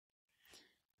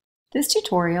This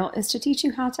tutorial is to teach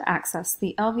you how to access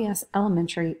the LVS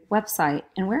Elementary website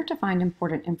and where to find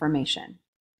important information.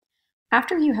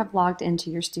 After you have logged into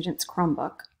your student's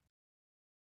Chromebook,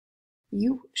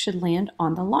 you should land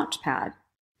on the Launchpad.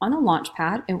 On the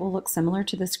Launchpad, it will look similar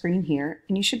to the screen here,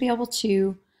 and you should be able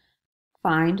to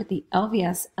find the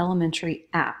LVS Elementary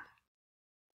app.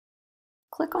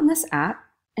 Click on this app,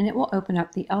 and it will open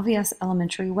up the LVS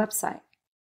Elementary website.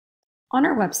 On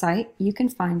our website, you can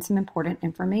find some important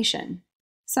information,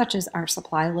 such as our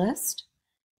supply list,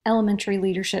 elementary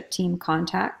leadership team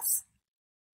contacts,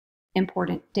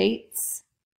 important dates,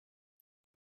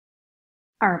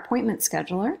 our appointment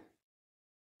scheduler,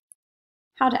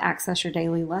 how to access your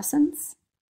daily lessons,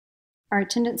 our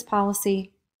attendance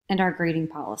policy, and our grading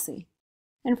policy.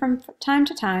 And from time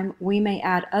to time, we may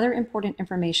add other important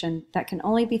information that can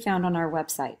only be found on our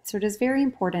website. So it is very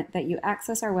important that you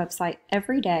access our website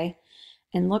every day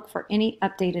and look for any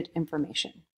updated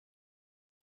information.